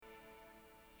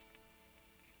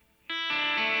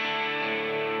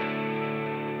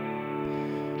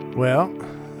Well,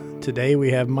 today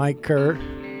we have Mike Kerr,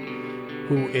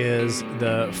 who is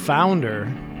the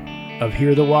founder of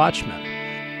Hear the Watchmen.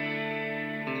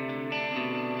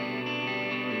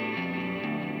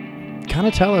 Kind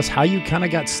of tell us how you kind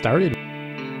of got started.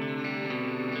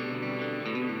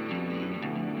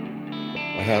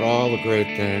 I had all the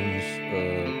great things,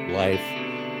 life.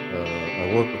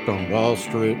 I worked on Wall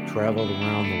Street, traveled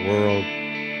around the world,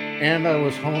 and I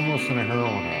was homeless and a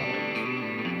heroin addict.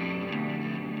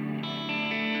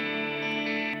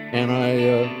 And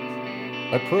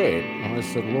I prayed, and I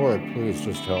said, Lord, please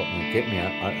just help me,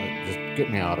 just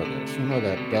get me out of this. You know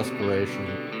that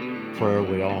desperation prayer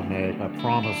we all make. I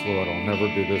promise, Lord, I'll never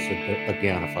do this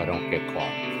again if I don't get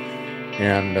caught.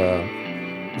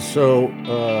 And so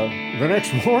the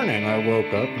next morning, I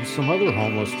woke up, and some other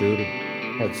homeless dude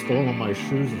had stolen my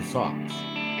shoes and socks.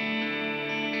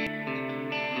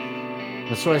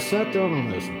 And so I sat down on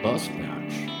this bus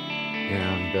bench,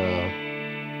 and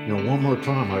one more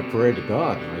time I prayed to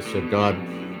God, and I said, God,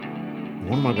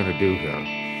 what am I going to do here?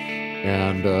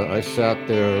 And I sat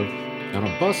there, and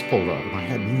a bus pulled up, and I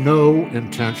had no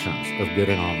intentions of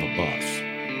getting on the bus.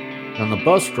 And the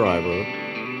bus driver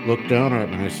looked down at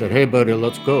me, and I said, hey, buddy,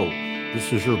 let's go.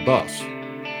 This is your bus.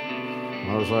 And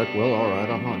I was like, well, all right,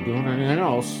 I'm not doing anything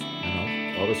else.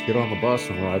 I'll just get on the bus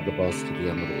and ride the bus to the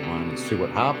end of the line and see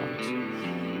what happens.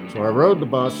 So I rode the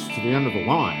bus to the end of the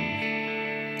line.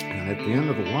 And at the end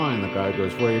of the line, the guy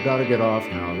goes, well, you got to get off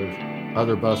now. There's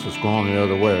other buses going the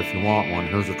other way. If you want one,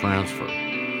 here's a transfer.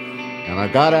 And I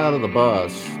got out of the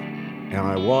bus, and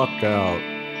I walked out,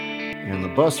 and the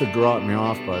bus had dropped me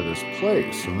off by this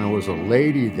place. And there was a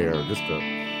lady there, just a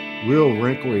real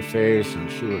wrinkly face, and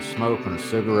she was smoking a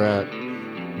cigarette.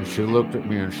 And she looked at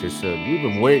me, and she said, we've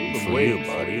been waiting for you,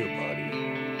 buddy.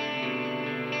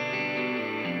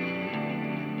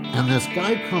 And this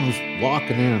guy comes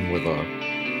walking in with a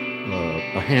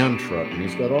hand truck, and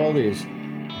he's got all these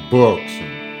books,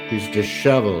 and he's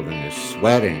disheveled and he's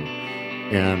sweating,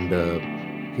 and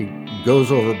he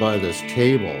goes over by this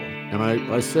table, and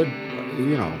I said,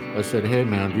 hey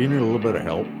man, do you need a little bit of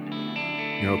help?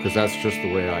 Because that's just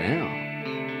the way I am.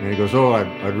 And he goes, oh,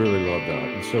 I'd really love that.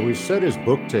 And so we set his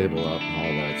book table up and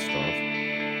all that stuff,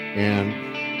 and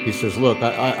he says, look,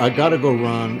 I gotta go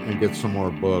run and get some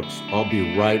more books. I'll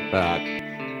be right back.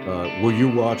 Will you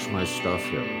watch my stuff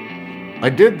here? I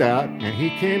did that, and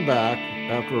he came back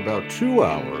after about 2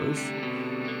 hours,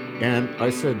 and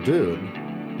I said, dude,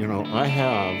 I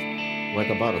have like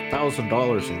about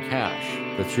 $1,000 in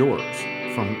cash that's yours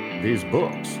from these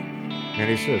books.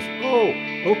 And he says, oh,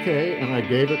 okay, and I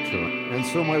gave it to him. And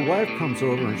so my wife comes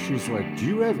over, and she's like, do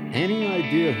you have any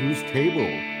idea whose table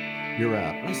you're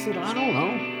at? I said, I don't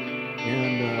know.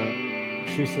 And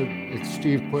she said, it's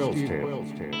Steve Quayle's table.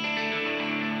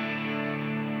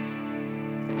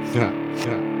 Yeah.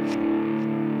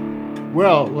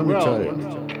 Well, let me tell you,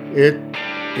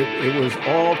 it was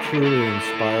all truly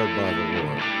inspired by the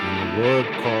Lord, and the Lord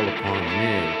called upon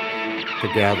me to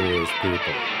gather His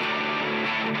people.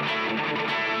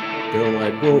 They were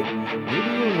like, well,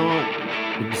 maybe you're not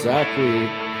exactly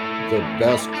the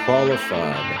best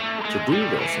qualified to do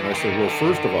this. And I said, well,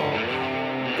 first of all,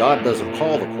 God doesn't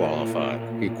call the qualified;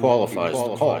 He qualifies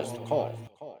the called.